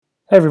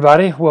Hey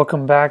everybody,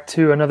 welcome back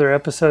to another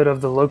episode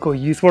of the Local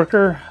Youth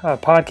Worker, a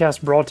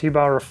podcast brought to you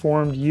by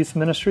Reformed Youth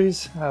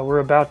Ministries. We're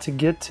about to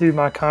get to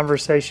my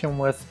conversation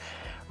with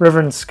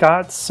Reverend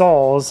Scott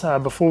Sauls.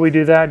 Before we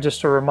do that,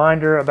 just a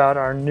reminder about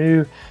our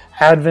new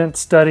Advent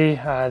study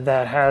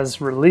that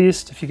has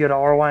released. If you go to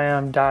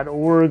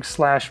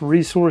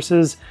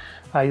rym.org/resources,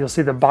 you'll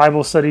see the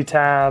Bible study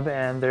tab,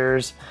 and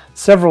there's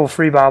several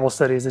free Bible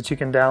studies that you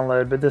can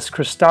download. But this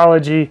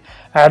Christology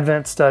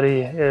Advent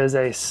study is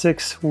a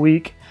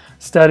 6-week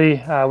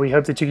study we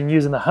hope that you can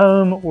use in the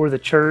home or the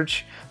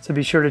church, so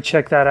be sure to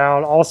check that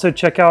out. Also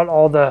check out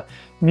all the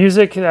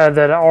music that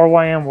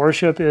RYM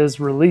Worship is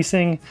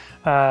releasing.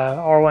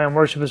 RYM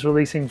Worship is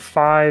releasing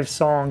 5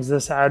 songs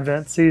this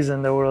Advent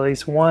season. They'll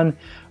release one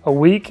a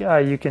week.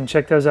 You can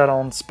check those out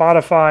on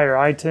Spotify or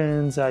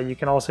iTunes. You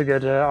can also go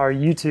to our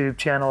YouTube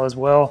channel as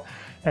well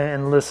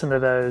and listen to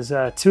those.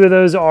 2 of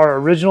those are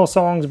original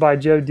songs by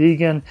Joe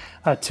Deegan.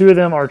 2 of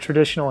them are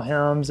traditional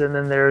hymns, and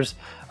then there's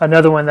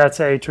another one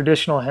that's a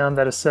traditional hymn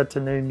that is set to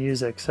new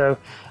music. So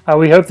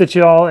we hope that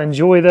you all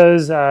enjoy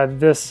those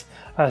this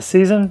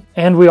season.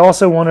 And we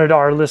also wanted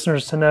our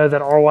listeners to know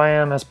that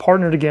RYM has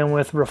partnered again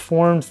with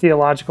Reformed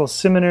Theological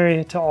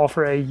Seminary to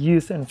offer a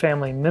youth and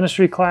family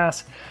ministry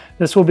class.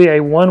 This will be a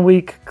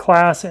 1-week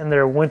class in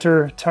their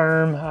winter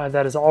term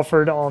that is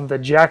offered on the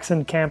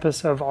Jackson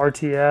campus of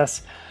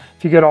RTS.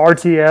 If you go to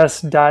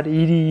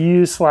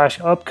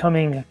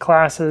rts.edu/upcoming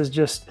classes,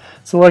 just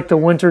select the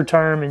winter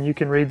term and you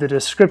can read the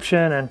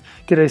description and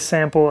get a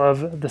sample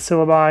of the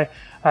syllabi.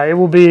 It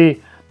will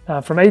be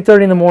from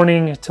 8:30 in the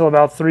morning till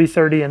about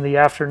 3:30 in the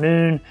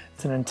afternoon.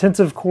 It's an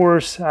intensive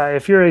course.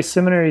 If you're a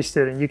seminary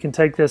student, you can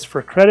take this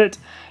for credit.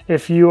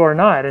 If you are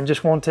not and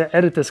just want to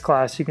edit this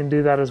class, you can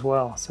do that as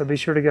well. So be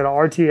sure to go to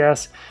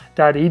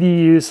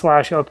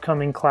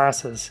rts.edu/upcoming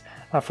classes.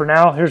 For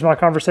now, here's my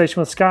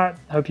conversation with Scott.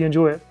 Hope you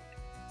enjoy it.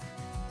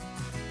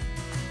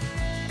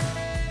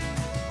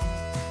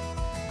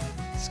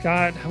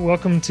 Scott,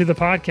 welcome to the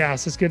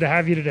podcast. It's good to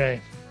have you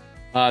today.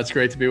 It's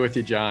great to be with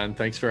you, John.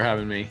 Thanks for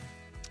having me.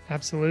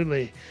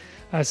 Absolutely.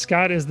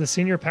 Scott is the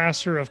senior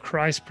pastor of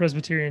Christ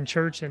Presbyterian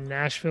Church in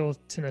Nashville,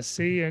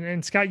 Tennessee.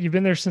 And Scott, you've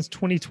been there since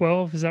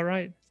 2012. Is that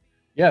right?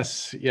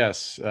 Yes.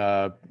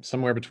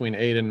 Somewhere between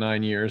 8 and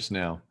 9 years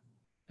now.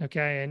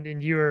 Okay.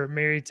 And you are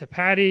married to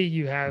Patty.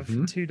 You have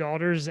 2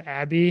 daughters,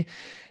 Abby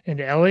and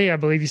Ellie. I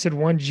believe you said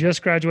one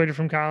just graduated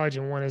from college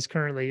and one is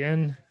currently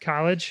in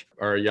college.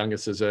 Our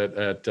youngest is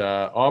at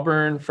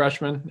Auburn,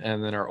 freshman,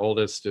 and then our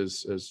oldest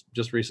is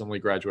just recently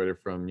graduated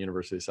from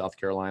University of South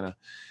Carolina.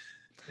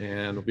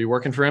 And will be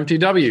working for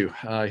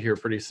MTW here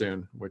pretty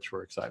soon, which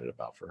we're excited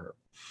about for her.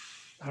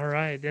 All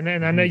right.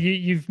 And I know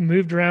you've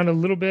moved around a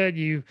little bit.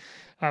 You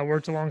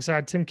worked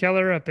alongside Tim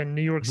Keller up in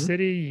New York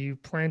City. You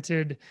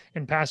planted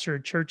and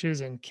pastored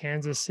churches in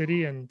Kansas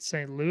City and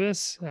St.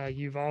 Louis.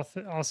 You've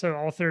also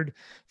authored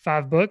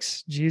 5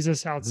 books: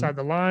 Jesus Outside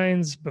the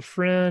Lines,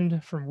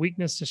 Befriend, From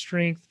Weakness to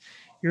Strength,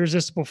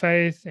 Irresistible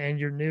Faith, and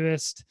your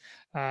newest,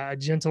 A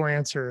Gentle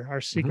Answer, Our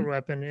Secret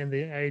Weapon in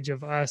the Age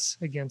of Us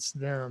Against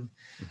Them.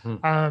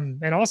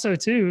 And also,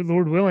 too,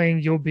 Lord willing,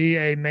 you'll be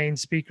a main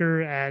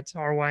speaker at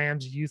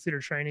RYM's Youth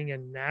Leader Training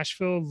in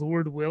Nashville,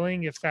 Lord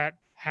willing, if that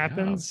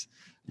happens.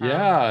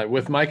 Yeah,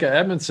 with Micah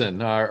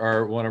Edmondson,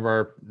 our one of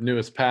our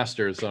newest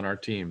pastors on our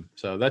team.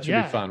 So that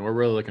should be fun. We're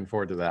really looking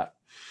forward to that.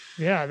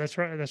 Yeah, that's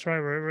right.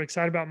 We're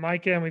excited about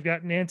Micah, and we've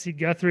got Nancy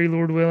Guthrie,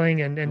 Lord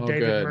willing, and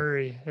David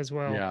Murray as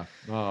well. Yeah.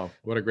 Oh,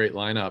 what a great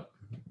lineup.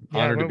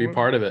 Honored to be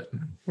part of it.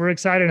 We're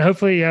excited. And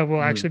hopefully,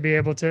 we'll actually be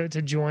able to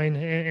join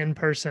in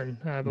person,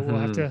 but we'll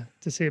have to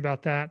see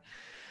about that.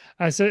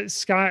 So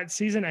Scott,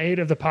 season 8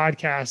 of the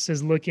podcast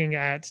is looking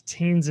at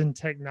teens and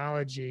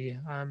technology.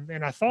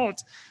 And I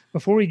thought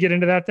before we get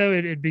into that, though,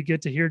 it'd be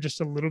good to hear just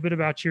a little bit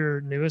about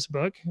your newest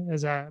book.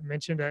 As I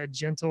mentioned, A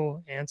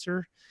Gentle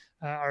Answer,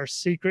 Our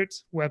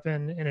Secret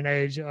Weapon in an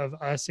Age of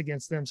Us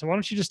Against Them. So why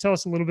don't you just tell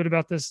us a little bit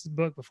about this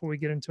book before we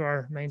get into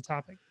our main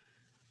topic?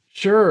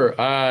 Sure.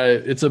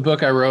 It's a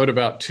book I wrote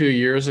about 2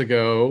 years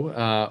ago,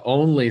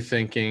 only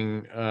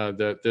thinking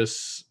that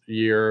this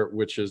year,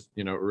 which is,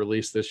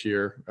 released this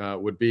year,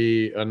 would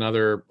be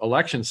another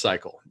election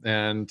cycle.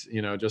 And,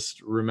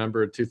 just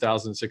remembered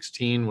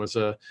 2016 was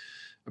a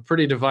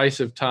pretty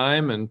divisive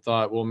time, and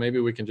thought, well, maybe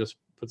we can just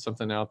put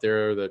something out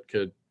there that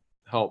could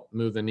help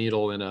move the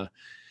needle in a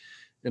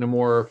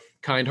more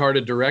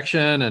kind-hearted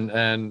direction,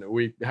 and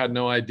we had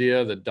no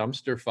idea the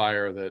dumpster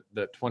fire that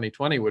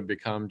 2020 would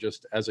become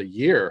just as a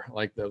year.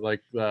 I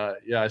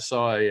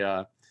saw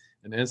an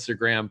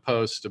Instagram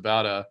post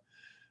about a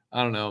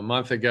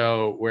month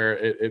ago where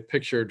it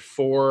pictured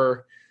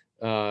 4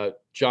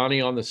 Johnny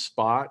on the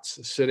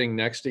spots sitting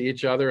next to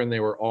each other, and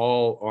they were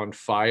all on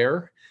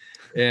fire,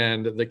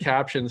 and the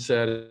caption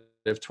said,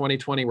 if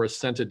 2020 were a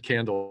scented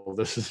candle,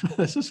 this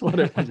is what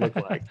it would look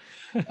like.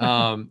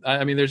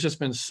 There's just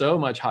been so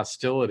much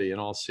hostility in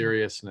all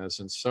seriousness,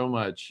 and so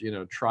much,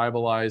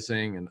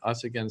 tribalizing and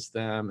us against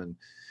them, and,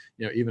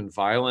 even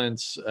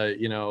violence,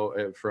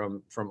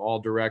 from all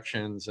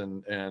directions.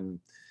 And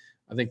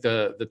I think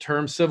the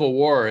term civil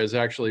war has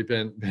actually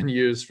been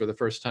used for the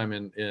first time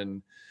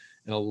in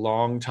a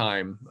long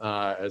time,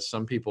 as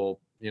some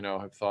people,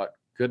 have thought,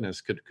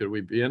 goodness, could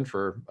we be in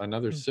for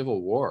another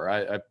civil war?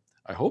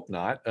 I hope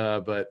not,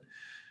 but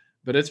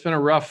it's been a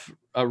rough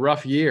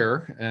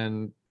year,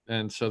 and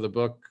so the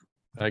book,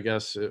 I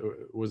guess, it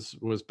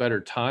was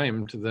better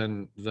timed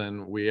than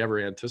we ever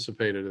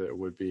anticipated it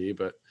would be.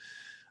 But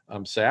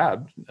I'm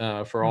sad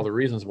for all the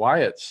reasons why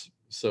it's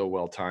so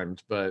well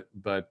timed. But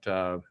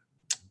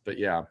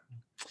yeah,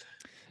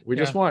 we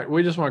just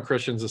want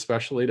Christians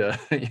especially to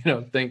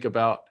think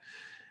about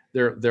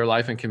their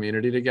life and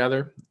community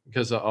together,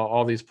 because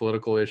all these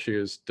political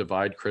issues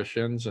divide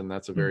Christians, and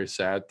that's a very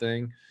sad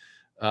thing.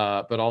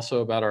 But also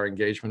about our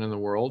engagement in the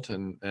world,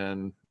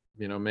 and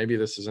maybe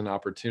this is an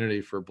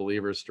opportunity for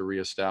believers to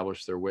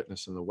reestablish their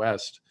witness in the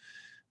West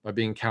by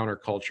being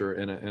counterculture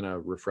in a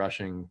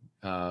refreshing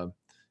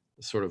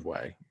sort of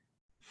way.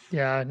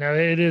 Yeah, no,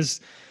 it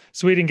is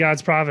sweet in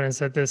God's providence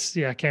that this,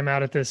 came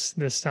out at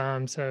this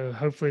time. So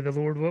hopefully the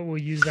Lord will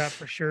use that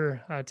for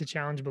sure to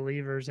challenge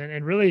believers,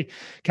 and really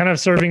kind of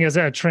serving as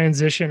a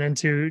transition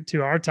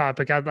to our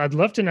topic. I'd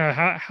love to know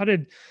how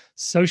did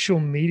social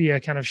media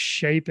kind of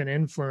shape and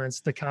influence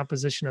the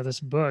composition of this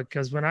book?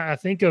 Because when I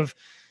think of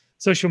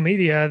social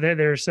media,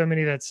 there are so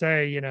many that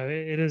say,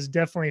 it is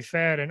definitely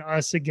fed an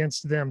us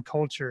against them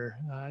culture.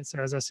 So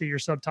as I see your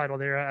subtitle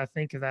there, I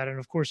think of that. And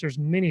of course, there's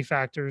many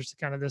factors to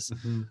kind of this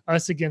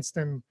us against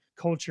them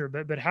culture.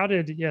 But how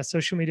did,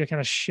 social media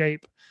kind of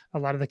shape a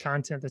lot of the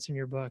content that's in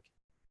your book?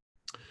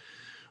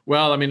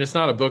 Well, I mean, it's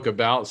not a book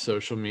about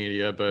social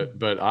media,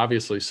 but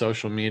obviously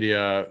social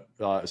media,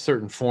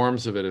 certain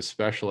forms of it,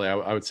 especially,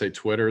 I would say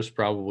Twitter is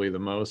probably the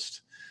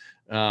most,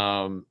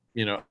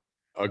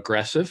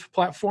 aggressive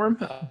platform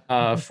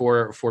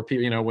for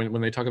people.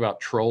 When they talk about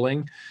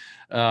trolling,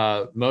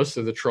 most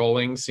of the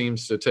trolling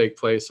seems to take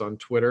place on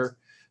Twitter.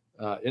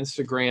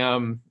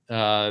 Instagram,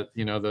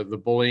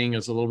 the bullying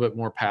is a little bit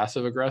more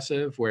passive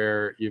aggressive,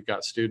 where you've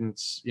got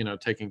students,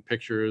 taking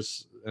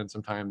pictures and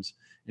sometimes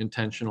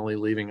intentionally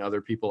leaving other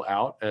people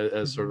out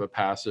as sort of a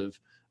passive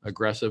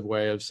aggressive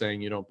way of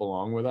saying you don't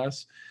belong with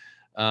us.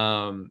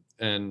 And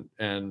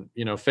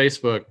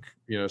Facebook,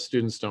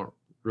 students don't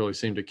really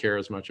seem to care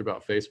as much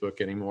about Facebook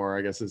anymore.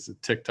 I guess it's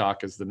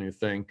TikTok is the new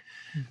thing.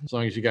 As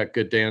long as you got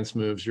good dance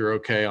moves, you're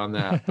okay on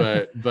that.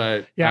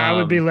 But yeah, I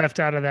would be left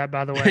out of that,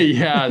 by the way.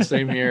 Yeah,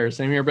 same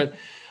here. But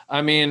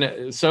I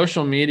mean,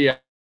 social media,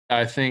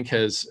 I think,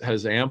 has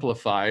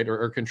amplified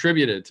or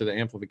contributed to the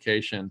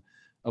amplification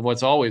of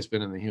what's always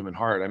been in the human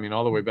heart. I mean,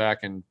 all the way back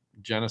in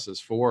Genesis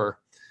 4,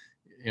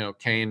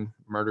 Cain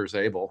murders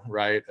Abel,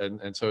 right?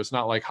 And so it's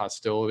not like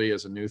hostility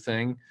is a new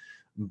thing,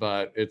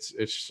 but it's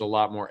just a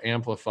lot more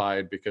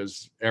amplified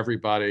because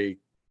everybody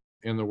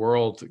in the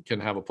world can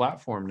have a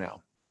platform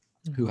now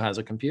who has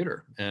a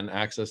computer and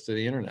access to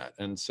the internet.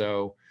 And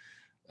so,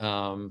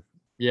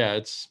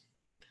 it's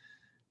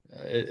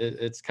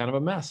kind of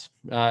a mess.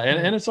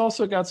 And it's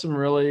also got some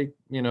really,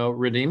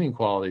 redeeming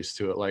qualities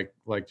to it,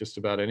 like just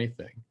about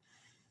anything.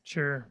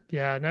 Sure.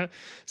 Yeah. No,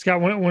 Scott,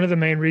 one of the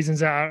main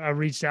reasons I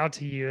reached out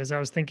to you is I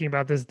was thinking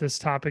about this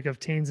topic of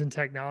teens and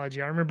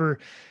technology. I remember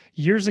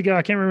years ago,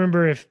 I can't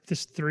remember if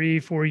this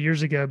 3-4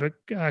 years ago, but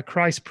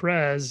Christ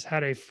Prez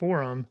had a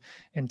forum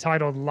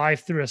entitled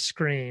Life Through a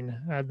Screen,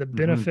 the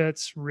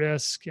benefits,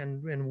 risk,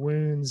 and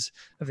wounds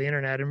of the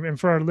internet. And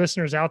for our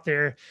listeners out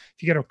there,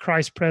 if you go to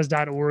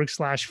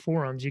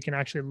christprez.org/forums, you can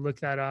actually look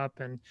that up.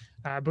 And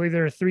I believe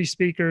there are 3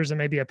 speakers and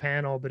maybe a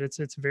panel, but it's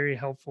very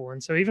helpful.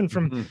 And so even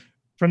from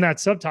that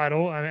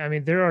subtitle, I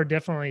mean, there are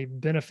definitely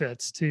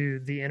benefits to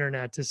the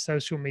internet, to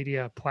social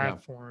media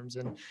platforms.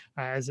 And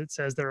as it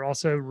says, there are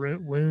also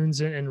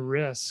wounds and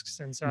risks.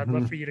 And so I'd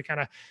love for you to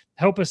kind of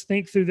help us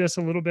think through this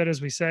a little bit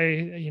as we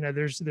say,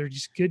 there's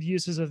just good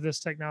uses of this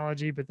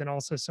technology, but then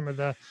also some of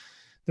the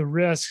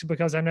risks,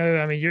 because I know,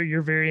 I mean,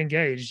 you're very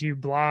engaged. You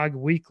blog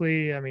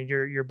weekly. I mean,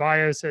 your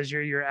bio says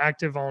you're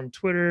active on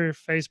Twitter,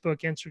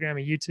 Facebook,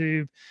 Instagram, and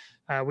YouTube.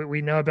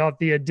 We know about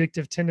the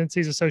addictive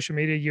tendencies of social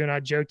media. You and I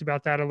joked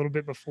about that a little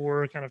bit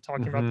before, kind of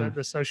talking about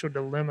the social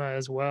dilemma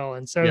as well.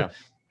 And so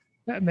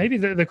maybe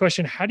the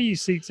question, how do you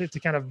seek to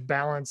kind of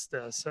balance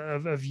this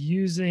of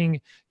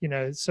using,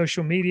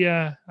 social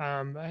media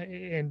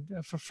and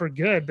for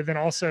good, but then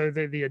also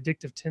the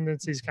addictive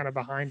tendencies kind of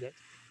behind it?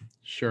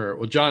 Sure.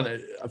 Well,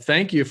 John,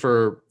 thank you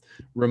for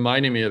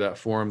reminding me of that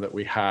forum that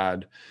we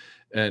had.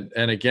 And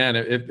again,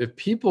 if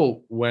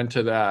people went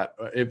to that,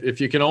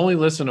 if you can only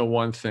listen to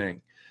one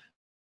thing,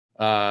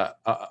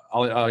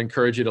 I'll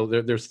encourage you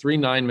to. There's 3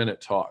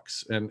 9-minute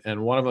talks,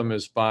 and one of them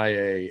is by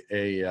at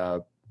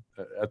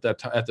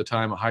the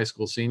time a high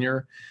school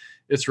senior.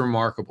 It's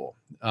remarkable.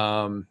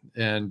 Elizabeth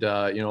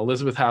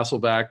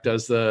Hasselbeck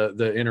does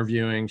the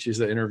interviewing. She's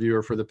the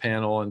interviewer for the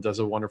panel and does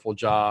a wonderful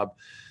job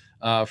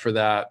for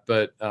that.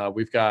 But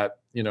we've got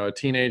a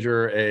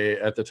teenager,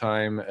 at the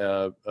time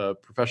a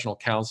professional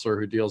counselor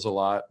who deals a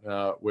lot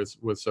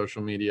with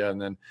social media,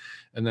 and then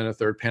a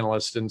third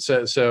panelist. And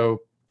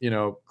so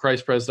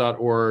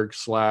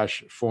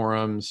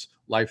christprez.org/forums,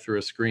 Life Through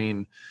a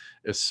Screen.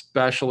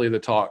 especially the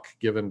talk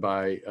given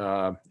by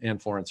Ann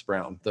Florence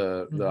Brown,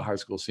 the high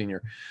school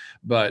senior.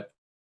 But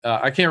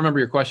I can't remember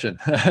your question.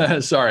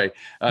 Sorry.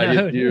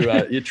 No.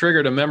 You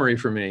triggered a memory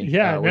for me,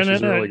 Yeah, which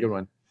is a really good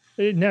one.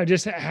 No,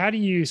 just how do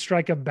you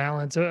strike a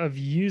balance of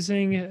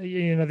using,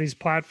 these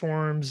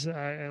platforms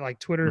like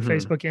Twitter,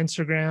 Facebook,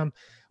 Instagram,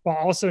 while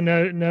also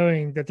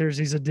knowing that there's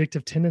these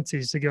addictive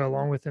tendencies to go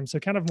along with them? So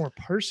kind of more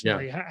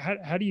personally,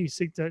 how do you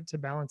seek to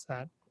balance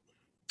that?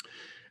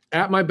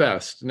 At my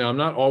best. Now, I'm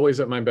not always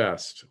at my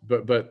best,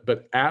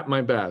 but at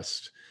my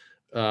best,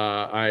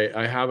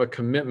 I have a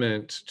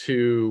commitment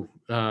to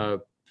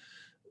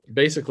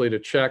basically to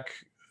check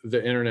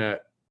the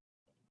internet,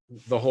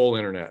 the whole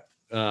internet,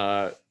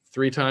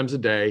 3 times a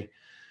day,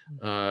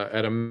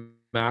 at a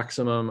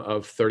maximum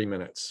of 30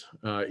 minutes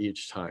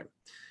each time.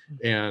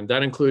 And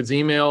that includes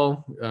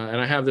email. And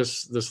I have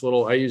this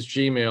little, I use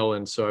Gmail.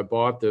 And so I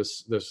bought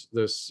this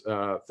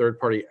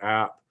third-party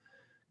app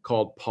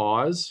called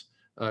Pause.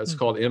 It's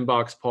called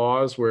Inbox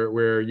Pause,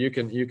 where you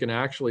can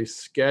actually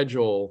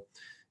schedule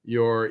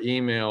your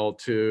email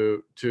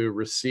to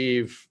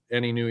receive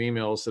any new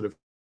emails that have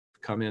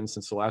come in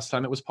since the last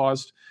time it was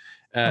paused.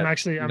 I'm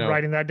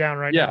writing that down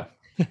right now.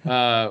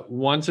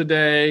 Once a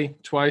day,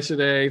 twice a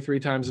day, 3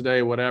 times a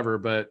day, whatever.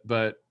 But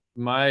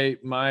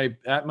at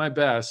my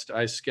best,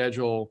 I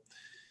schedule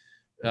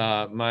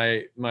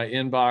my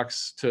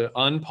inbox to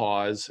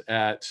unpause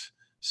at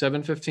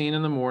 7:15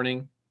 in the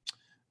morning.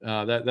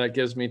 That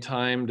gives me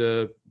time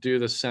to do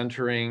the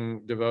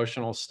centering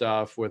devotional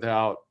stuff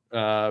without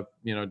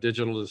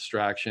digital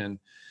distraction.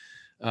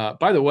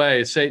 By the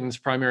way, Satan's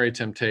primary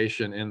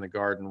temptation in the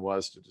garden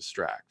was to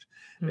distract.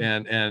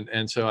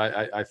 And so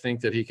I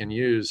think that he can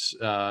use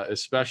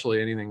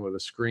especially anything with a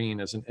screen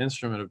as an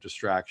instrument of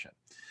distraction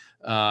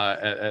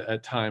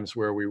at times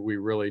where we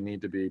really need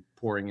to be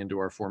pouring into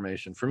our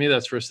formation. For me,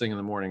 that's first thing in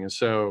the morning. And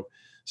so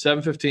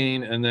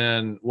 7:15 and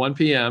then 1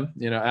 p.m.,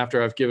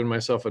 after I've given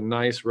myself a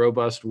nice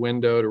robust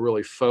window to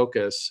really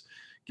focus,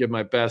 give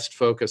my best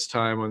focus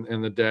time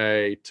in the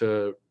day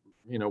to,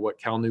 what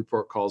Cal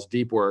Newport calls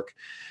deep work.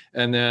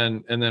 And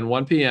then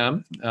 1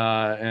 p.m.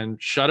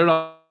 And shut it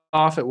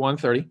off at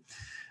 1:30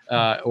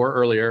 or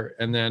earlier.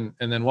 And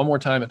then one more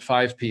time at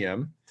 5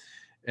 p.m.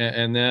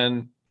 And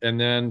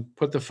then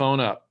put the phone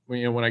up.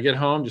 When I get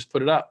home, just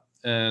put it up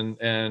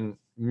and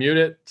mute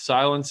it,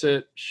 silence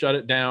it, shut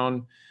it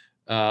down.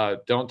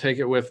 Don't take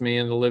it with me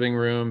in the living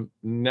room.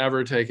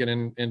 Never take it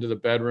into the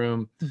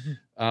bedroom.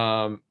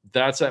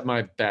 That's at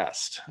my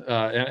best.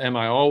 Am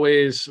I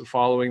always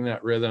following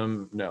that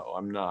rhythm? No,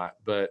 I'm not.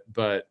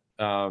 But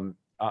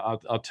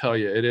I'll tell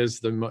you, it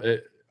is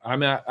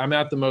I'm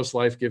at the most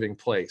life-giving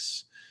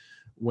place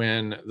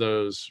when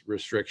those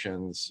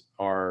restrictions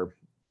are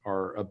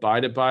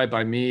abided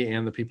by me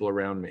and the people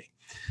around me.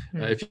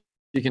 If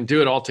you can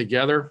do it all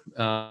together,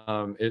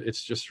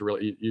 it's just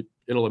really,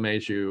 it'll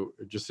amaze you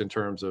just in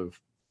terms of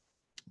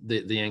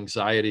the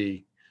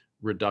anxiety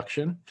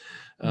reduction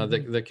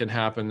that can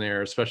happen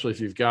there, especially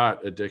if you've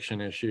got addiction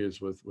issues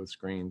with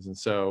screens. And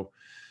so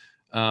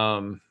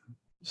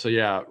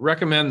yeah,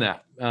 recommend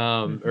that,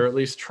 or at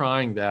least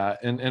trying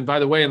that. And by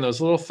the way, in those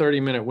little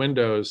 30-minute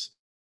windows,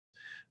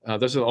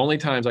 those are the only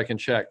times I can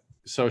check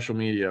social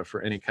media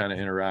for any kind of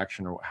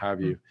interaction or what have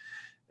you.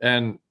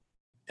 And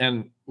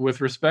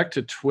with respect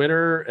to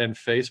Twitter and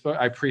Facebook,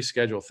 I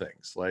pre-schedule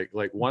things like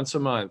once a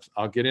month,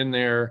 I'll get in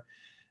there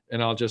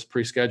and I'll just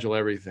pre-schedule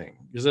everything.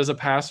 Because as a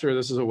pastor,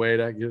 this is a way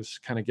to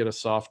just kind of get a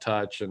soft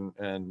touch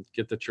and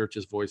get the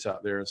church's voice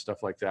out there and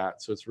stuff like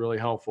that. So it's really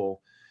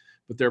helpful.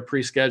 But there are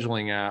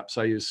pre-scheduling apps.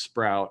 I use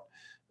Sprout,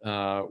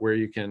 where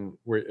you can,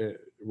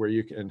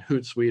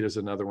 Hootsuite is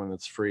another one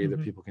that's free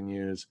that people can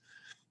use.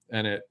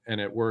 And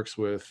it works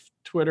with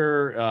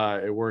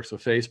Twitter. It works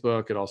with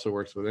Facebook. It also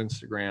works with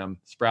Instagram.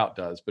 Sprout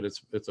does, but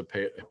it's a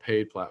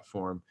paid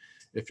platform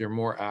if you're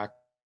more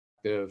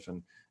active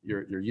and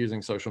you're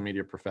using social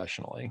media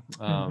professionally.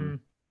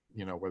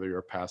 Whether you're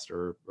a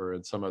pastor or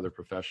in some other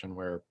profession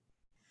where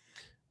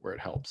it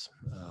helps.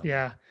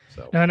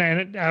 So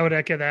and I would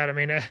echo that. I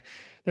mean,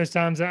 there's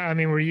times,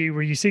 where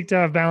you seek to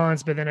have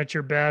balance, but then at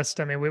your best,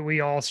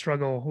 we all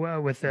struggle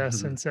with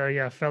this. And so,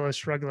 yeah, fellow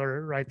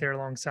struggler right there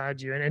alongside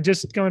you. And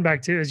just going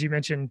back to, as you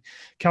mentioned,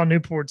 Cal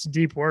Newport's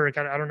deep work.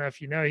 I don't know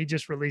if you know, he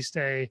just released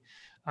a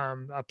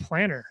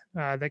planner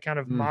that kind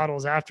of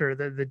models after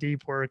the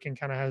deep work and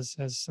kind of has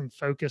some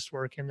focused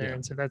work in there. Yeah.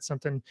 And so that's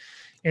something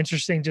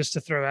interesting just to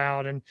throw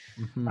out. And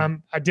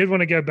I did want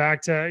to go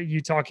back to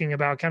you talking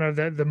about kind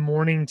of the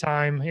morning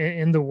time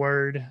in the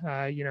word.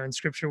 In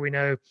scripture, we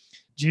know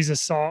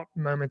Jesus sought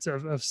moments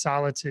of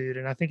solitude.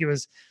 And I think it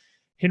was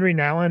Henry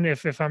Nouwen,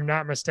 if I'm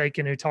not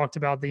mistaken, who talked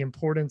about the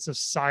importance of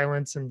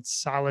silence and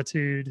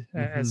solitude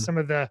as some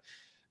of the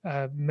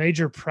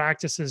major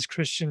practices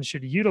Christians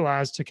should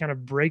utilize to kind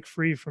of break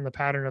free from the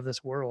pattern of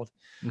this world.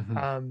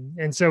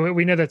 And so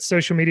we know that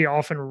social media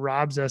often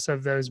robs us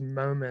of those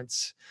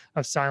moments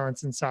of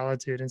silence and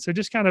solitude. And so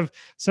just kind of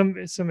some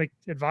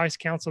advice,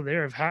 counsel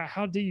there of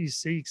how do you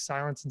seek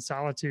silence and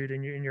solitude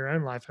in your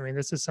own life?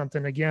 This is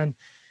something, again,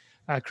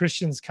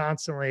 Christians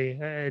constantly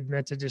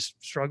admit to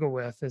just struggle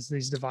with, as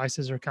these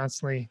devices are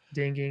constantly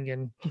dinging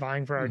and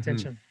vying for our Mm-hmm.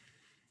 attention.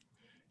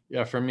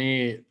 Yeah, for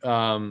me,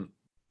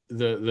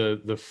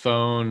 the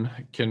phone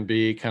can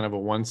be kind of a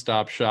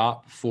one-stop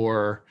shop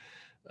for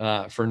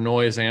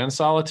noise and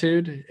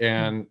solitude.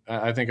 And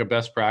I think a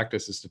best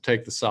practice is to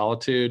take the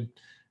solitude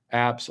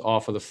apps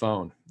off of the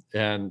phone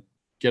and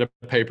get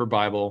a paper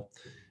Bible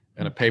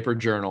and a paper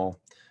journal,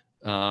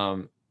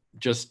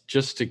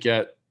 just to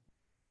get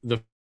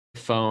the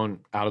phone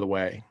out of the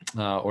way,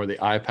 or the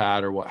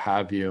iPad or what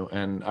have you.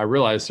 And I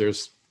realize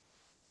there's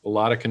a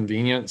lot of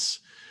convenience,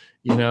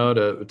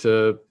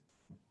 to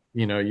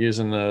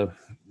using the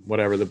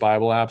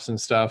Bible apps and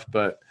stuff,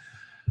 but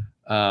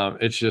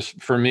it's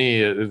just, for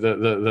me,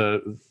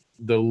 the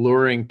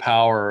luring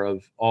power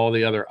of all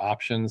the other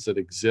options that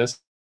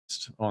exist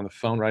on the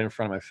phone right in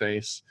front of my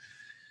face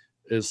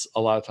is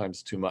a lot of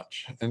times too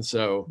much. And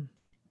so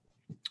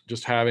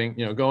just having,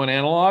 going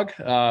analog,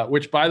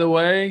 which, by the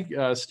way,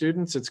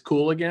 students, it's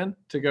cool again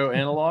to go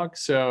analog.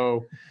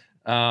 So,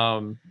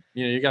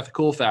 you got the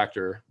cool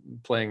factor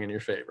playing in your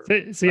favor.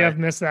 See, right? I've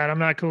missed that. I'm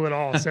not cool at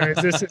all. So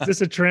is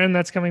this a trend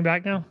that's coming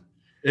back now?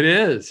 It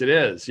is.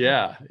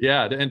 Yeah.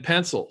 And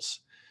pencils.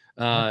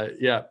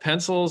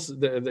 Pencils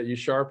that you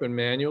sharpen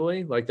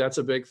manually, like that's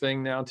a big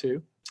thing now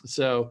too.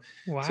 So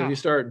if you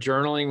start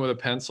journaling with a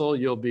pencil,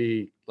 you'll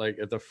be like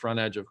at the front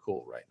edge of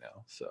cool right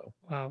now. So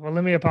wow. Well,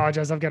 let me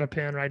apologize. I've got a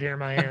pen right here in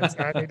my hand,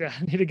 so I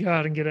need to go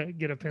out and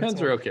get a pencil.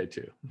 Pens are okay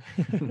too.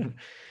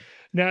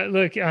 Now,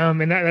 look,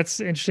 and that's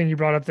interesting. You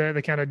brought up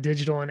the kind of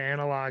digital and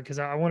analog, because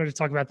I wanted to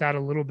talk about that a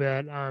little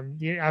bit.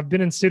 I've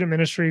been in student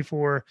ministry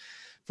for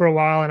a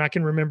while, and I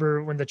can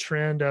remember when the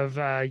trend of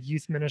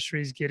youth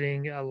ministries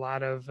getting a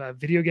lot of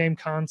video game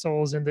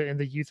consoles in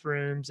the youth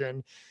rooms,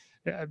 and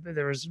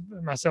there was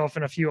myself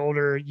and a few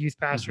older youth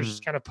pastors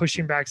kind of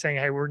pushing back, saying,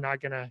 "Hey, we're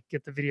not going to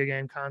get the video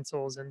game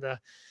consoles in the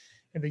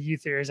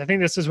youth areas." I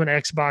think this is when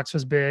Xbox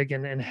was big,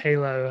 and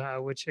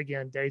Halo, which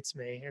again dates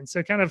me. And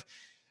so, kind of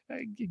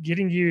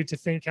getting you to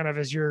think, kind of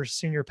as your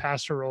senior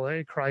pastor role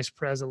at Christ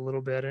Pres, a little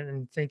bit,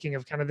 and thinking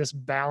of kind of this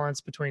balance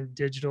between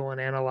digital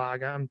and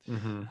analog. I'm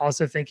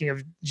also thinking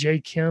of Jay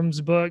Kim's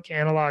book,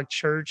 Analog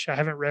Church. I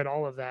haven't read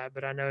all of that,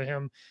 but I know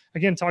him,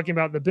 again, talking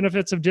about the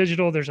benefits of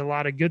digital. There's a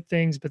lot of good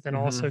things, but then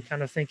also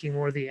kind of thinking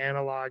more the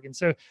analog. And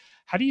so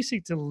how do you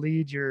seek to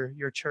lead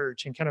your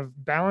church and kind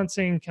of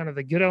balancing kind of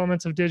the good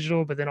elements of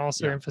digital, but then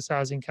also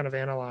emphasizing kind of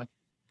analog?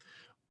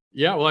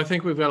 Yeah, well, I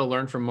think we've got to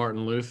learn from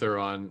Martin Luther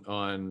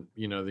on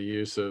the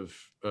use of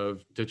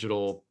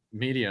digital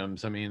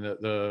mediums. I mean,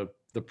 the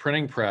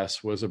printing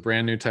press was a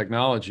brand new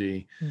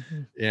technology,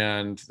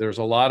 and there's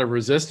a lot of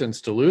resistance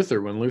to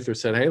Luther when Luther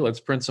said, "Hey, let's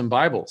print some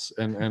Bibles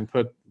and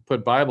put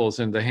Bibles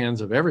in the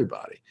hands of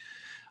everybody."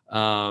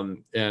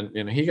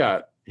 And he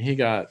got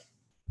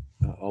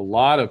a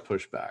lot of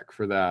pushback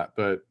for that,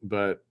 but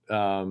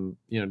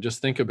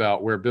just think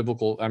about where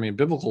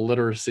biblical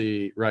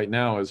literacy right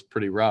now is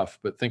pretty rough,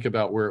 but think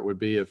about where it would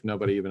be if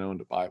nobody even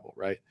owned a Bible,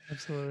 right?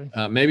 Absolutely.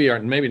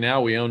 Maybe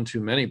now we own too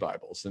many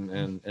Bibles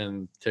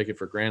and take it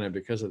for granted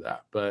because of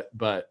that. But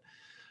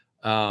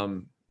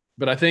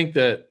I think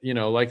that,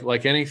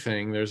 like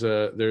anything, there's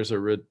a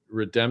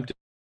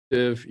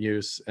redemptive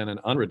use and an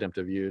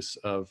unredemptive use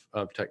of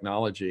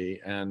technology.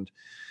 And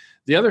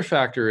the other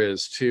factor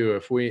is too,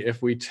 if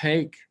we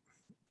take,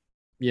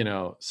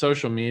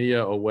 social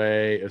media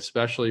away,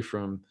 especially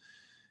from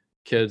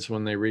kids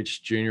when they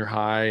reach junior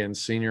high and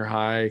senior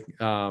high,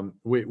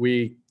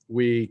 we're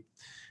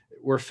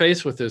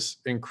faced with this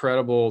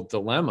incredible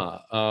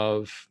dilemma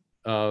of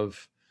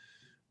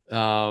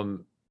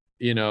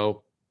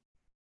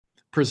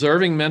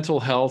preserving mental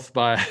health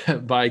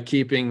by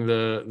keeping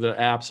the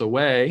apps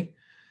away,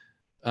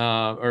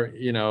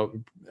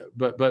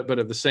 but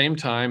at the same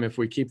time, if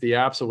we keep the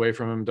apps away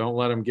from them, don't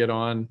let them get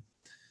on,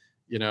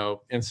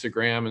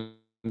 Instagram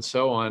and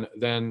so on,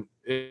 then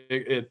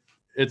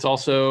it's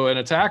also an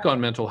attack on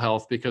mental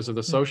health because of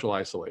the social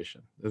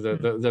isolation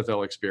that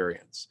they'll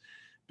experience.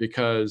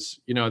 Because,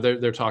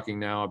 they're talking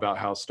now about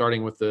how,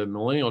 starting with the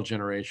millennial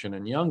generation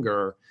and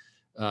younger,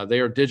 they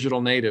are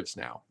digital natives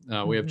now.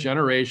 We have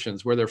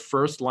generations where their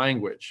first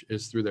language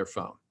is through their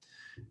phone,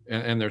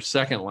 and their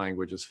second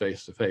language is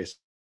face-to-face.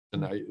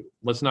 And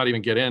let's not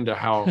even get into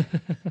how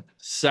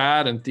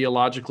sad and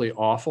theologically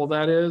awful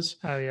that is.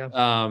 Oh yeah.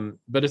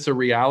 But it's a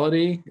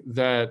reality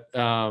that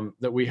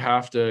we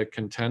have to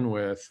contend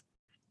with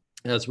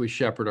as we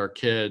shepherd our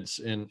kids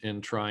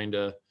in trying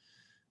to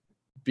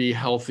be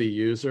healthy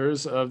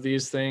users of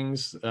these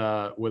things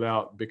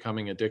without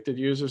becoming addicted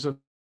users of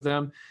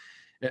them.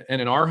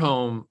 And in our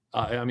home,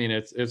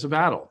 it's a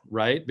battle,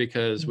 right?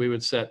 Because we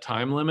would set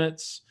time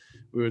limits.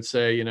 We would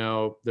say,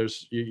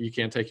 you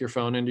can't take your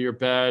phone into your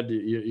bed.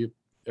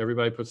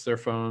 Everybody puts their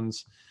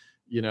phones,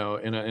 in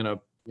a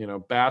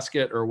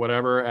basket or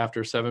whatever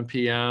after 7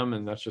 p.m.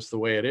 And that's just the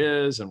way it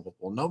is. And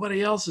well,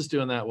 nobody else is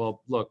doing that.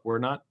 Well, look, we're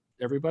not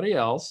everybody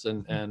else,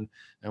 and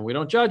we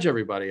don't judge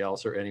everybody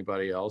else or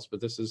anybody else.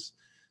 But this is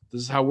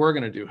how we're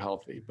going to do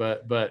healthy.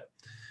 But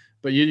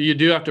you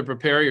do have to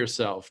prepare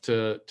yourself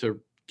to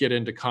get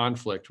into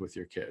conflict with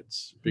your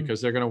kids, because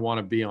they're going to want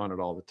to be on it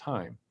all the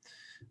time,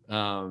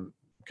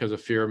 because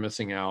of fear of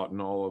missing out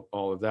and all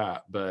of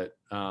that. But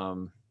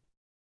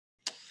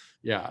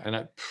yeah, and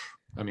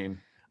I mean,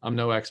 I'm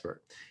no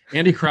expert.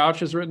 Andy Crouch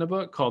has written a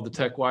book called The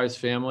Tech Wise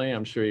Family.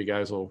 I'm sure you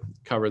guys will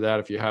cover that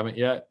if you haven't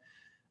yet.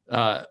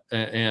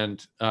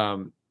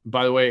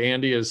 By the way,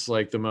 Andy is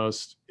like the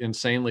most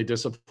insanely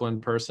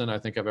disciplined person I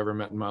think I've ever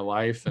met in my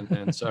life.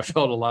 And so I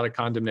felt a lot of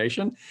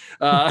condemnation,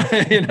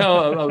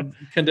 of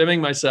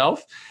condemning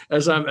myself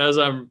as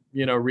I'm,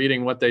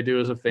 reading what they do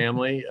as a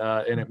family.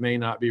 And it may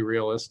not be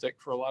realistic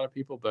for a lot of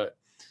people, but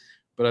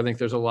I think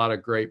there's a lot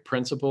of great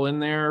principle in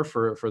there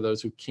for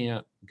those who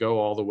can't go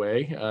all the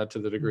way to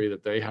the degree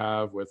that they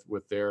have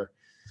with their,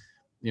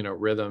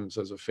 rhythms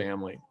as a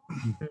family.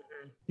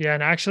 Yeah.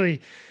 And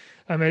actually,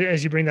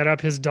 as you bring that up,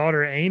 his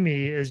daughter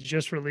Amy is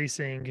just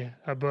releasing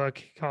a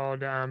book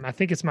called I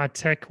think it's My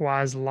Tech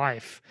Wise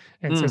Life,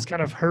 and so it's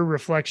kind of her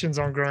reflections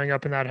on growing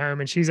up in that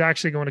home. And she's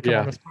actually going to come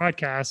on this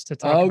podcast to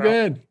talk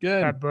about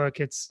that book.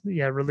 It's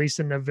released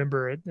in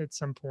November at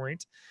some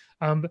point.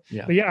 But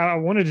I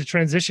wanted to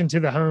transition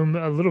to the home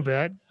a little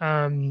bit,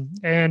 and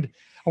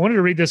I wanted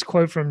to read this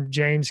quote from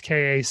James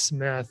K.A.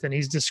 Smith, and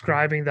he's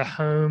describing the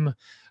home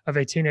of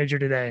a teenager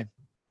today.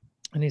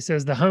 And he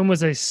says, the home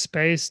was a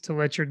space to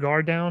let your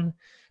guard down,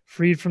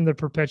 freed from the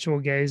perpetual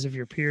gaze of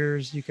your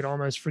peers. You could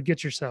almost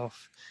forget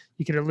yourself.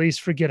 You could at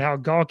least forget how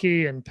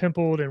gawky and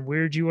pimpled and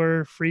weird you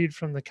were, freed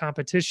from the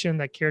competition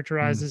that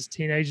characterizes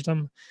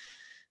teenagedom.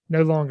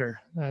 No longer.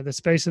 The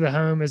space of the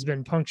home has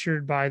been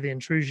punctured by the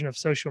intrusion of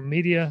social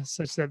media,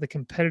 such that the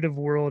competitive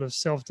world of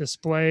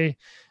self-display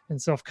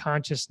and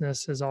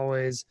self-consciousness is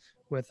always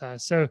with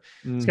us. So,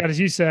 Scott, as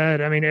you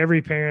said, I mean,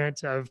 every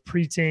parent of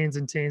preteens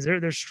and teens,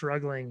 they're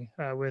struggling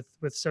with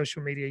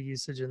social media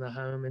usage in the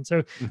home. And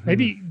so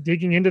maybe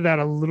digging into that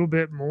a little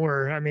bit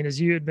more. I mean, as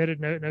you admitted,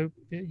 no,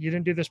 you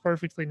didn't do this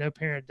perfectly. No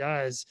parent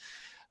does.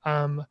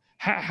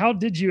 How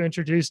did you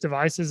introduce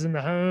devices in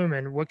the home,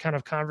 and what kind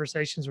of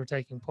conversations were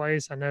taking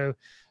place? I know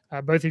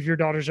both of your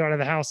daughters are out of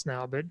the house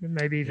now, but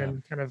maybe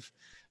even kind of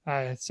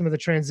some of the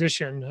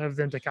transition of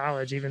them to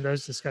college, even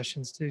those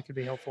discussions too could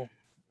be helpful.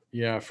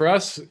 Yeah, for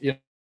us, we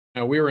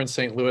were in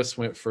St. Louis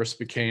when it first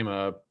became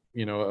a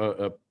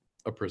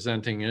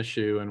presenting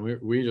issue, and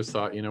we just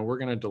thought, we're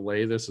going to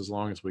delay this as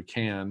long as we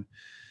can.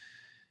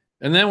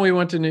 And then we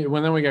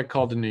we got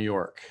called to New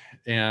York,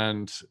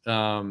 and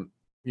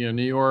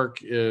New York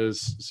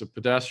is a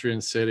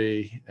pedestrian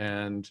city,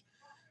 and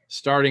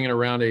starting at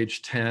around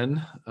age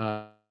 10,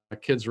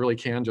 kids really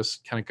can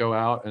just kind of go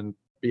out and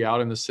be out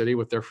in the city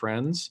with their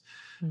friends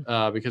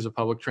because of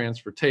public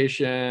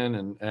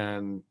transportation,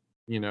 and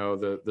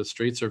the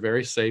streets are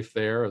very safe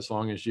there as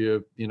long as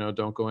you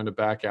don't go into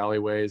back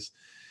alleyways.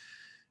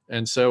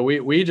 And so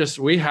we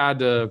had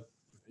to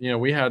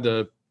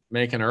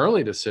make an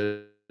early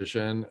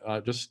decision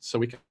just so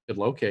we could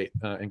locate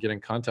and get in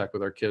contact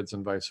with our kids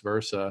and vice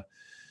versa.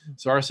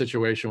 So our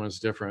situation was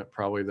different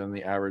probably than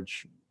the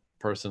average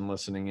person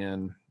listening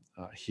in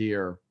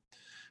here.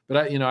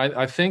 But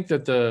I think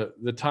that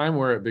the time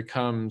where it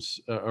becomes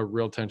a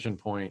real tension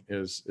point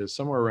is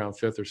somewhere around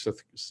fifth or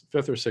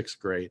sixth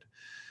grade,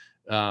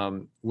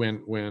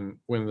 when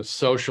the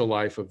social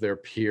life of their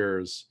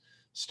peers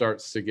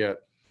starts to get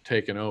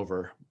taken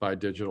over by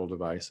digital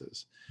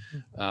devices,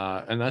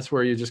 and that's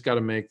where you just got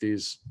to make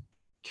these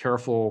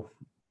careful,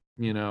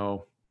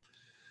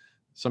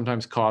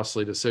 sometimes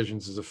costly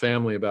decisions as a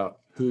family about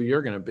who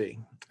you're going to be.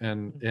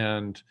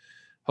 And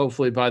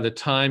hopefully by the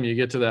time you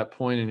get to that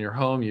point in your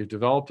home, you've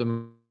developed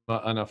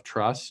enough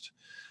trust,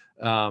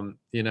 in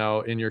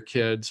your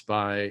kids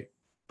by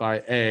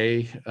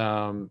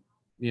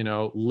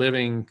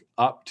living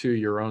up to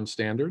your own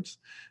standards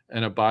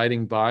and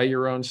abiding by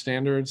your own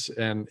standards,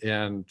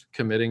 and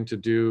committing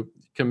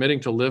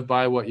to live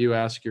by what you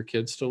ask your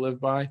kids to live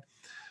by.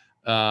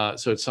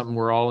 So it's something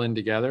we're all in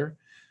together.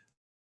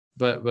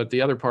 But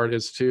the other part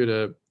is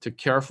to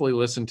carefully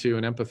listen to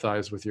and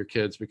empathize with your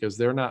kids, because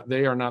they are not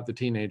the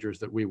teenagers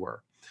that we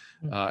were,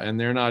 and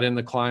they're not in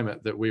the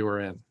climate that we were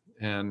in.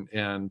 And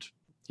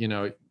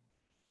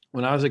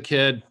when I was a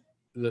kid,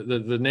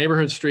 the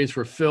neighborhood streets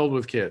were filled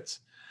with kids,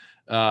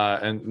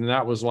 and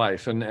that was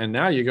life. And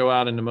now you go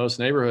out into most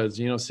neighborhoods,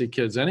 you don't see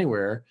kids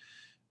anywhere,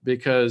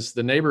 because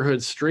the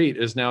neighborhood street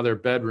is now their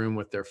bedroom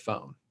with their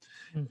phone.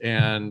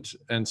 And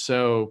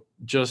so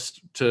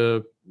just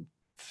to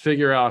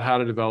figure out how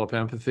to develop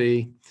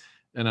empathy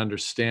and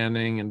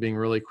understanding, and being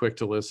really quick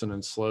to listen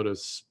and slow to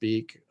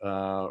speak,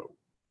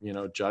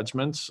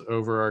 judgments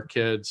over our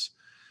kids,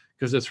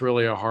 because it's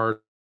really a hard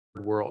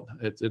world.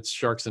 It's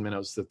sharks and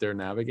minnows that they're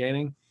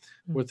navigating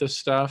with this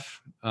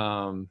stuff,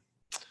 and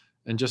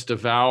just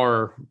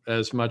devour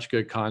as much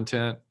good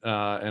content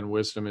and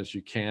wisdom as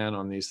you can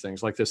on these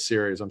things, like this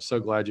series. I'm so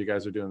glad you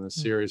guys are doing this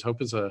series.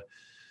 Hope is a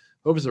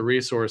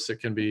resource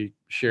that can be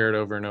shared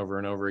over and over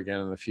and over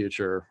again in the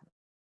future,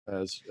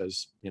 as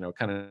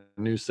kind of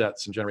new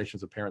sets and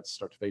generations of parents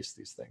start to face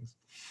these things.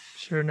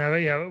 Sure. No,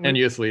 yeah. And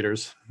youth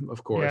leaders,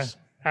 of course.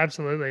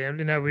 Absolutely.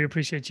 And we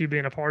appreciate you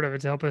being a part of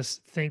it to help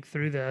us think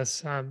through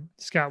this.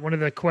 Scott, one of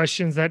the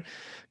questions that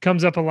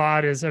comes up a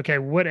lot is, okay,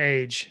 what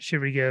age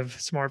should we give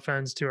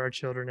smartphones to our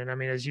children? And I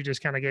mean, as you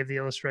just kind of gave the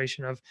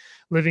illustration of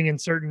living in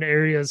certain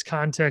areas,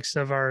 context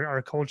of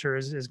our culture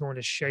is going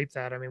to shape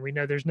that. I mean, we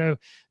know there's no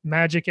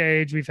magic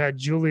age. We've had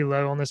Julie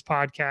Lowe on this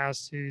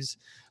podcast, who's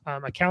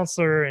a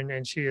counselor,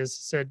 and she has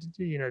said,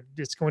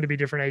 it's going to be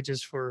different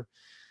ages for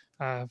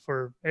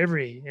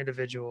every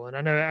individual. And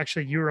I know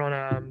actually you were on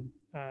a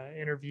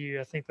interview,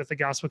 I think, with the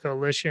Gospel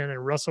Coalition,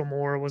 and Russell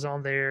Moore was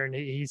on there, and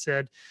he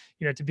said,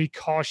 to be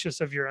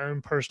cautious of your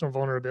own personal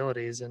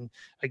vulnerabilities. And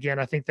again,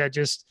 I think that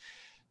just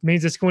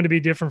means it's going to be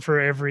different for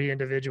every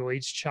individual.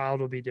 Each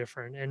child will be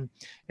different.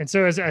 And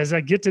so as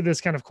I get to this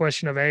kind of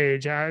question of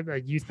age,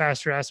 a youth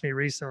pastor asked me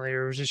recently,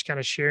 or was just kind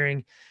of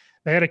sharing,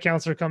 they had a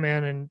counselor come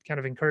in and kind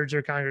of encourage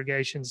their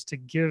congregations to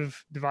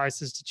give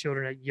devices to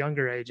children at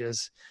younger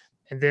ages.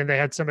 And then they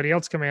had somebody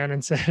else come in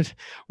and said,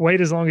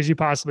 wait as long as you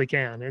possibly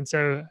can. And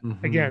so,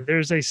 again,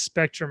 there's a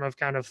spectrum of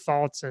kind of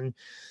thoughts and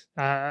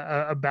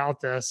about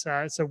this.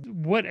 So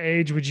what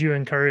age would you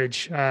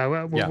encourage?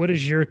 What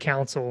is your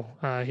counsel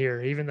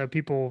here, even though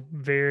people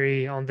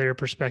vary on their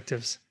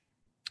perspectives?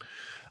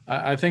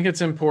 I think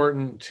it's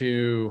important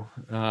to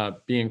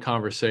be in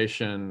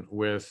conversation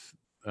with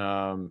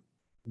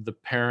the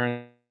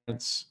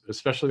parents,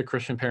 especially the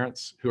Christian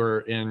parents who are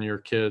in your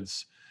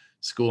kids'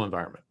 school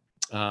environment.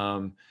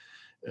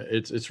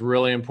 It's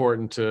really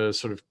important to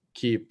sort of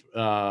keep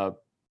a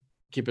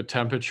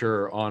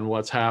temperature on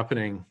what's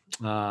happening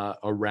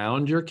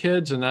around your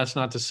kids, and that's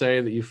not to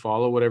say that you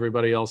follow what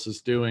everybody else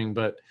is doing,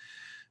 but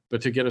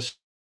to get a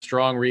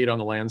strong read on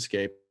the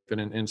landscape.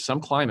 And in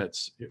some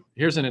climates,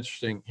 here's an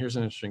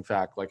interesting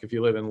fact. Like if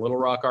you live in Little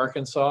Rock,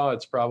 Arkansas,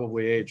 it's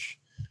probably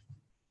age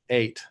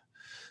 8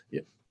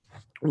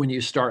 when you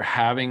start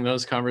having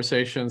those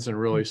conversations and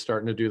really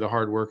starting to do the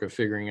hard work of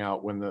figuring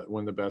out when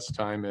the best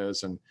time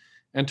is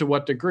and to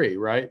what degree,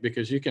 right?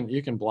 Because you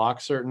can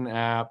block certain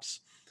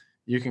apps,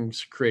 you can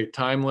create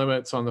time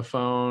limits on the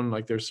phone.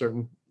 Like there's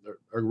certain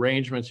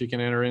arrangements you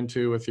can enter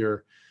into with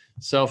your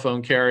cell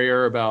phone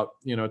carrier about,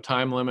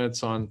 time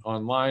limits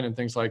online and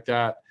things like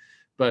that.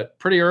 But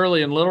pretty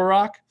early in Little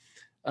Rock,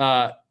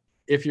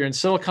 if you're in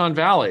Silicon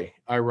Valley,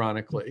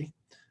 ironically,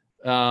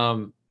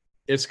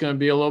 it's going to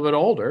be a little bit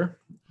older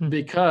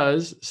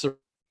because,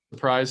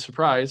 surprise,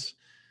 surprise,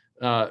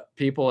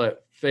 people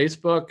at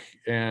Facebook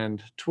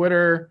and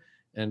Twitter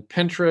and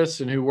Pinterest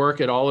and who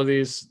work at all of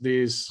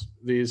these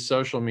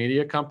social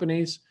media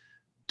companies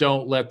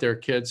don't let their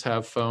kids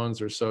have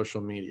phones or social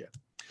media.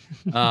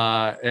 If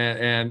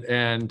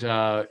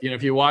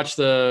you watch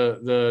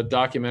the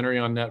documentary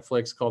on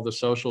Netflix called The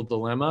Social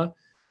Dilemma,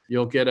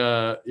 you'll get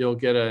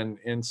an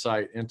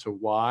insight into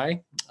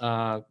why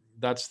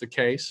that's the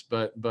case.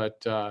 But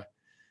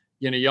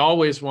you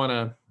always want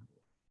to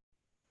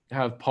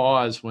have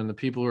pause when the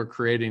people who are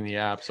creating the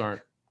apps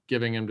aren't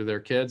giving them to their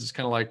kids. It's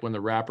kind of like when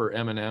the rapper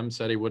Eminem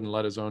said he wouldn't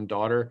let his own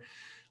daughter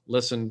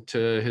listen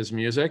to his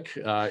music,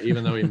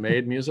 even though he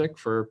made music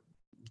for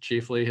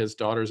chiefly his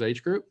daughter's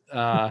age group.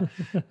 And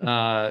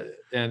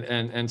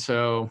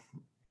so,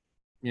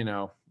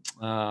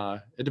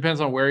 it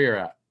depends on where you're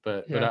at,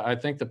 but I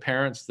think the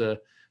parents,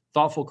 the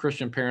thoughtful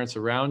Christian parents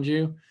around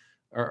you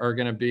are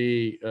going to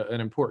be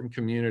an important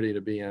community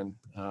to be in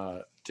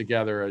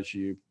together as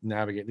you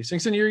navigate these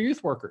things. And your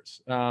youth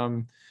workers,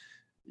 your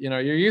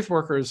youth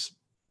workers,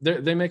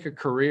 they make a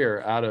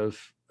career out of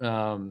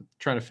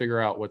trying to figure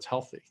out what's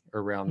healthy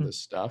around this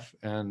stuff.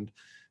 And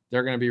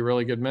they're going to be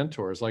really good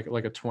mentors. Like a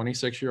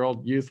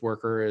 26-year-old youth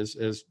worker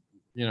is,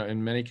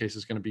 in many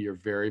cases going to be your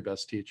very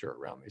best teacher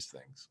around these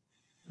things.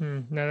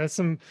 No, that's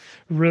some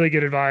really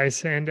good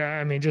advice. And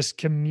I mean, just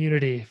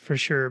community for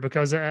sure,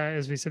 because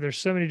as we said, there's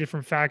so many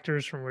different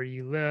factors from where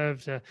you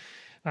live to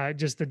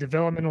just the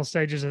developmental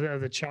stages of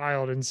the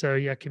child. And so,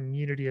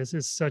 community is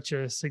such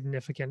a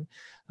significant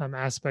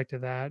aspect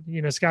of that.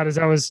 Scott, as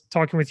I was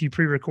talking with you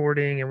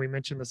pre-recording and we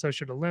mentioned the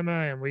social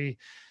dilemma, and we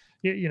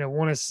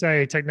want to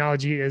say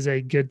technology is a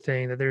good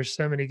thing, that there's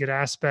so many good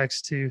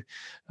aspects to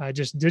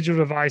just digital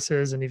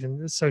devices and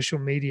even social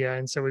media.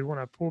 And so we want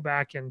to pull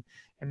back and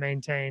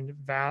maintain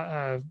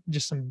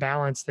just some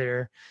balance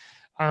there.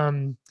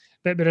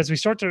 But as we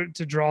start to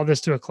draw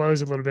this to a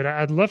close a little bit,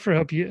 I'd love for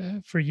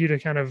you to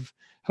kind of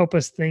help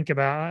us think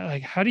about,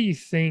 like, how do you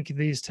think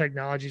these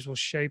technologies will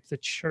shape the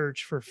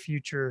church for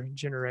future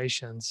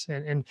generations,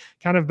 and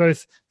kind of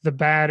both the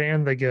bad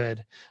and the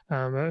good?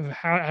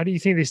 How do you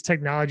think these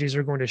technologies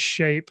are going to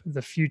shape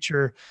the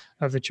future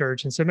of the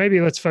church? And so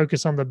maybe let's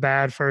focus on the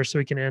bad first, so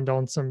we can end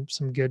on some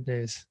good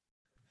news.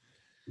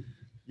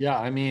 Yeah,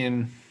 I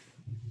mean,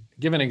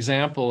 give an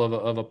example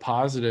of a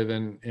positive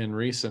in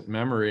recent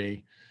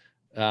memory.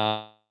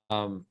 The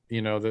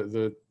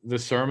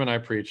sermon I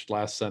preached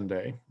last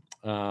Sunday,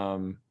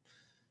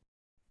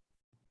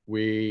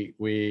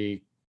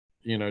 we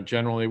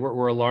generally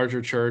we're a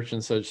larger church,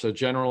 and so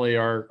generally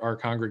our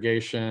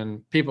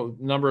congregation,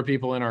 number of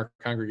people in our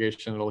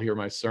congregation that'll hear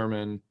my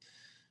sermon,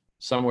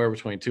 somewhere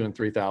between 2,000 and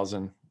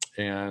 3,000.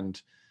 And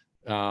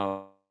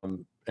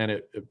and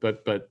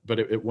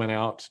it went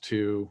out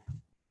to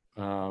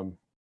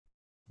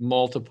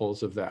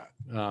multiples of that,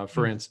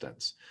 for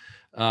instance.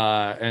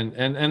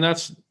 And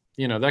that's,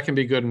 that can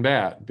be good and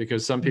bad,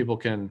 because some people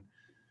can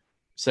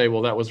say,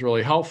 well, that was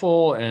really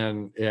helpful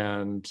and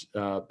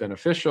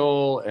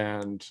beneficial,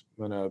 and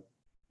I'm gonna,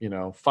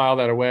 file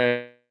that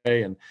away,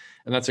 and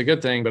that's a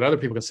good thing. But other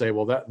people can say,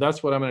 well,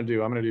 that's what I'm going to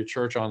do. I'm going to do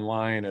church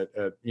online at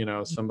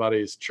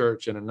somebody's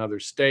church in another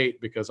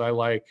state, because I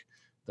like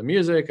the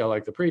music, I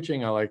like the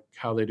preaching, I like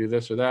how they do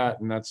this or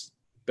that, and that's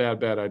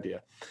bad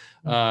idea.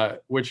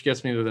 Which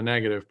gets me to the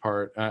negative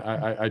part.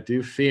 I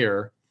do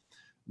fear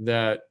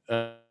that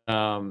as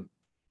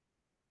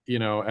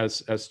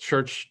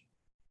church,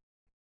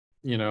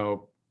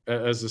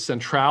 as the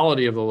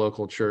centrality of the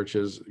local church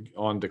is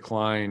on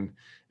decline,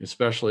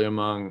 especially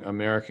among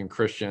American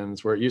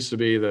Christians, where it used to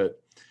be that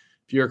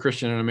if you're a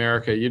Christian in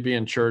America, you'd be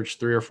in church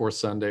 3 or 4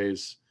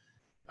 Sundays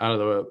out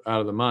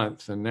of the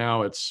month, and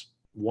now it's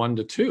 1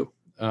 to 2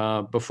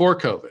 before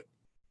COVID.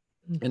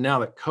 And now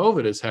that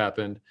COVID has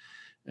happened,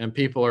 and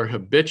people are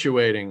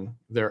habituating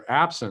their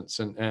absence,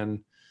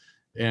 and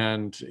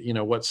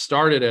what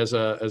started as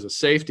a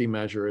safety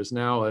measure is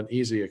now an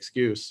easy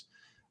excuse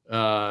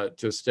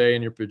to stay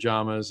in your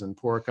pajamas and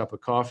pour a cup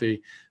of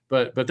coffee.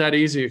 But that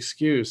easy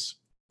excuse,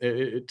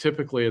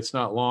 typically it's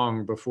not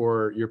long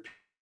before you're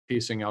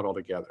piecing out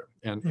altogether.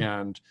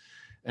 And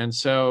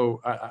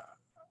so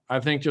I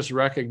think just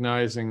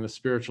recognizing the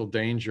spiritual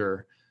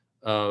danger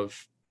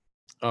of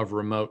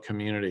remote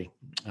community,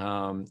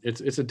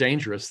 it's a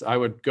dangerous, I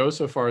would go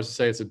so far as to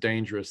say it's a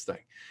dangerous thing.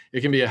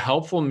 It can be a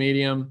helpful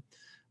medium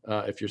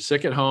if you're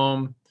sick at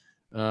home,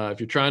 if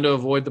you're trying to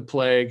avoid the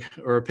plague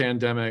or a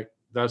pandemic.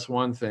 That's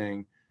one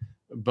thing,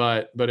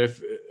 but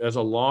if as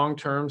a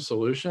long-term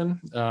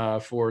solution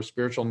for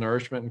spiritual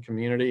nourishment and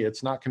community,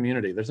 it's not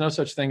community. There's no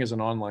such thing as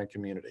an online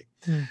community.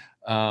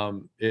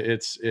 You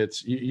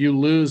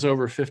lose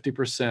over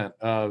 50%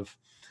 of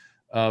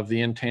the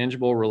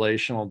intangible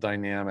relational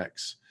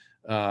dynamics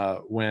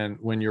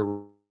when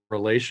your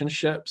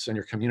relationships and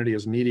your community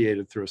is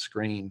mediated through a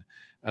screen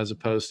as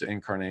opposed to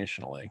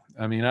incarnationally.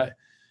 I mean,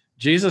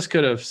 Jesus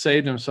could have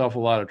saved himself a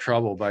lot of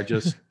trouble by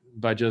just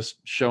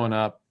showing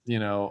up,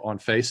 on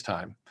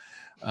FaceTime,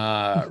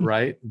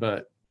 right?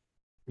 But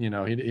he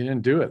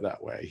didn't do it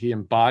that way. He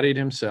embodied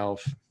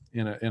himself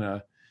in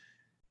a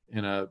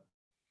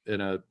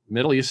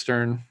Middle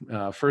Eastern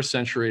first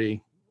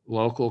century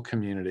local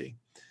community,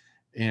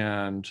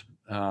 and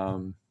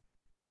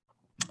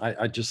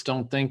I just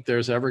don't think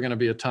there's ever going to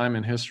be a time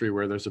in history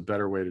where there's a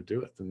better way to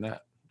do it than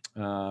that.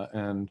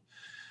 And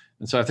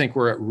so I think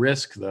we're at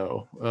risk,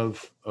 though,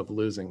 of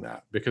losing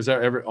that, because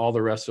all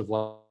the rest of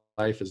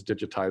life is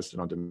digitized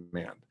and on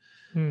demand.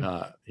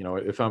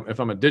 If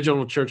I'm a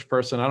digital church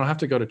person, I don't have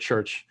to go to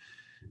church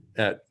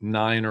at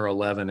 9 or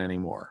 11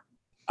 anymore.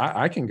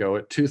 I can go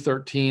at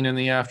 2:13 in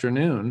the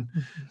afternoon,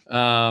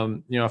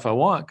 if I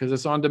want, because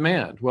it's on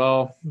demand.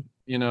 Well,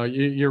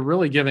 you're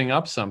really giving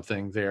up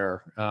something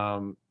there.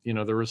 The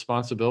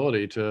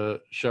responsibility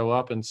to show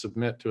up and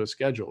submit to a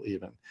schedule,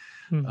 even.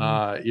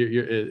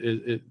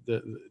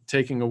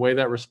 Taking away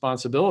that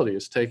responsibility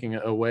is taking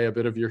away a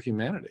bit of your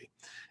humanity,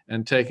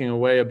 and taking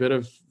away a bit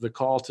of the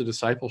call to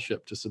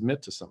discipleship, to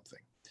submit to something.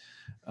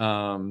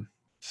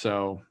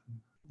 So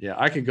yeah,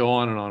 I could go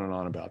on and on and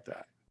on about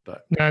that.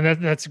 But no,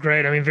 that's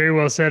great. I mean, very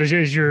well said. As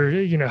you're,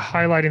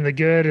 highlighting the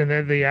good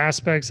and the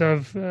aspects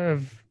of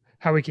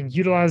how we can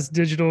utilize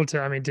digital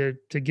to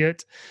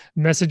get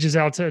messages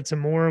out to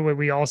more, where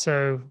we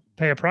also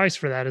pay a price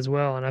for that as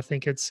well. And I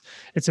think it's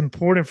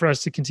important for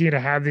us to continue to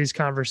have these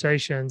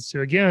conversations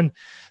to, again,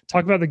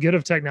 talk about the good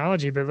of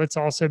technology, but let's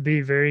also be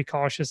very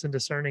cautious and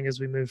discerning as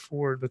we move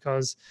forward,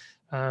 because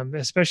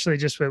especially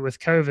just with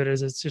COVID,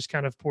 as it's just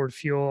kind of poured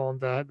fuel on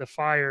the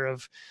fire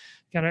of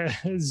kind of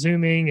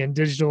Zooming and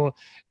digital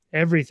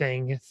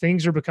everything.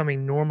 Things are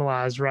becoming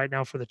normalized right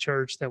now for the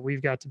church that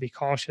we've got to be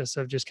cautious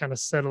of just kind of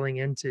settling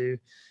into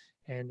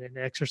and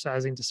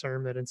exercising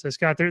discernment. And so,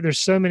 Scott, there's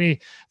so many, I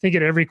think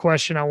at every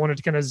question I wanted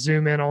to kind of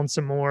zoom in on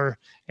some more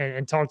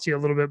and talk to you a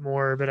little bit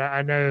more, but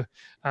I know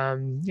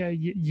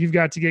you've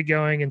got to get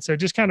going. And so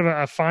just kind of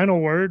a final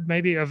word,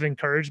 maybe of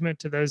encouragement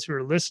to those who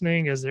are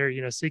listening as they're,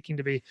 seeking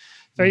to be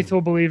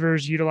faithful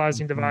believers,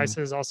 utilizing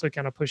devices, also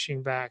kind of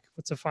pushing back.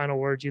 What's a final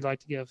word you'd like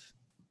to give?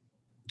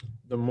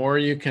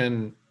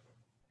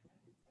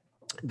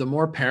 The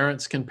more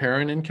parents can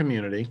parent in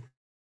community,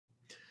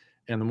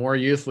 and the more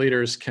youth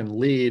leaders can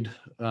lead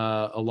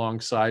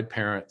alongside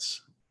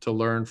parents to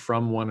learn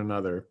from one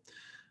another,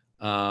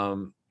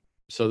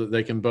 so that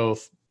they can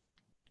both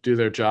do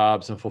their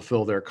jobs and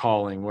fulfill their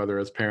calling, whether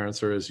as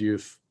parents or as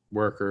youth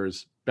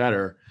workers,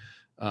 better,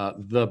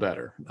 the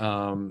better.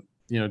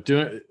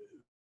 Doing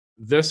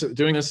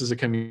this as a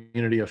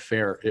community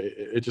affair,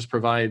 it just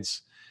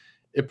provides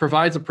a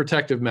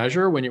protective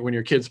measure when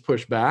your kids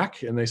push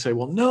back and they say,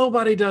 well,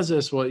 nobody does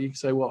this. Well, you can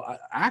say, well,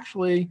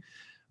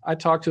 I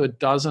talked to a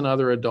dozen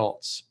other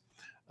adults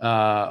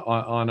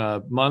on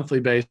a monthly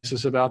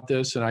basis about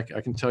this. And I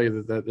can tell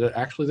you that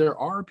actually there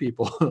are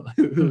people,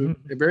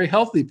 very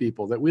healthy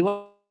people that we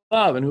love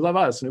love and who love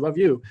us and who love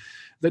you,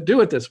 that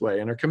do it this way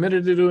and are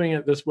committed to doing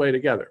it this way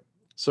together.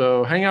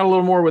 So hang out a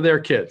little more with their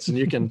kids and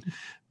you can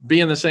be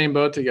in the same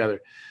boat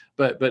together.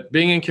 But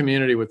being in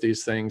community with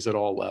these things at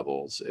all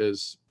levels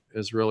is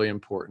really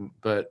important.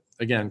 But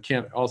again,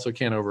 can't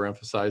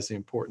overemphasize the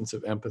importance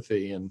of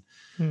empathy and,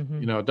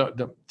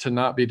 to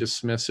not be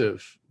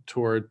dismissive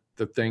toward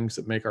the things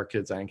that make our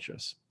kids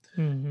anxious.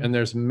 And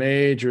there's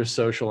major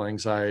social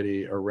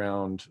anxiety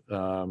around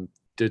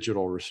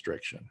digital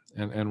restriction.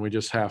 And we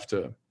just have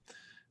to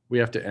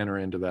enter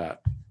into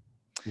that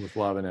with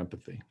love and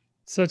empathy.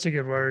 Such a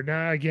good word.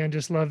 Again,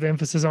 just love the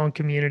emphasis on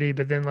community,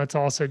 but then let's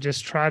also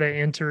just try to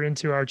enter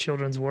into our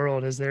children's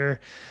world as they're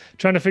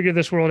trying to figure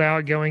this world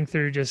out, going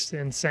through just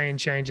insane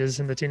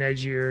changes in the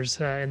teenage years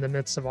in the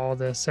midst of all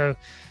this. So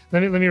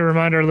let me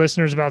remind our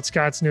listeners about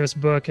Scott's newest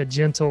book, A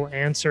Gentle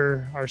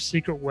Answer, Our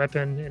Secret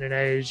Weapon in an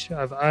Age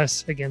of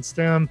Us Against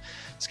Them.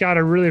 Scott, I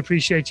really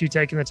appreciate you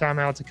taking the time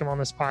out to come on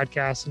this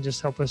podcast and just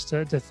help us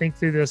to think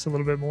through this a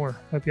little bit more.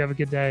 Hope you have a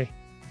good day.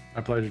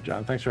 My pleasure,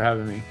 John. Thanks for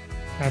having me.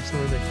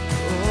 Absolutely.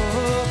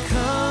 Oh,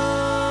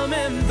 come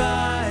and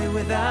buy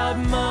without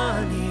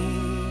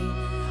money.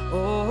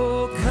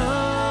 Oh,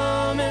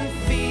 come and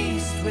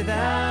feast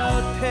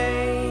without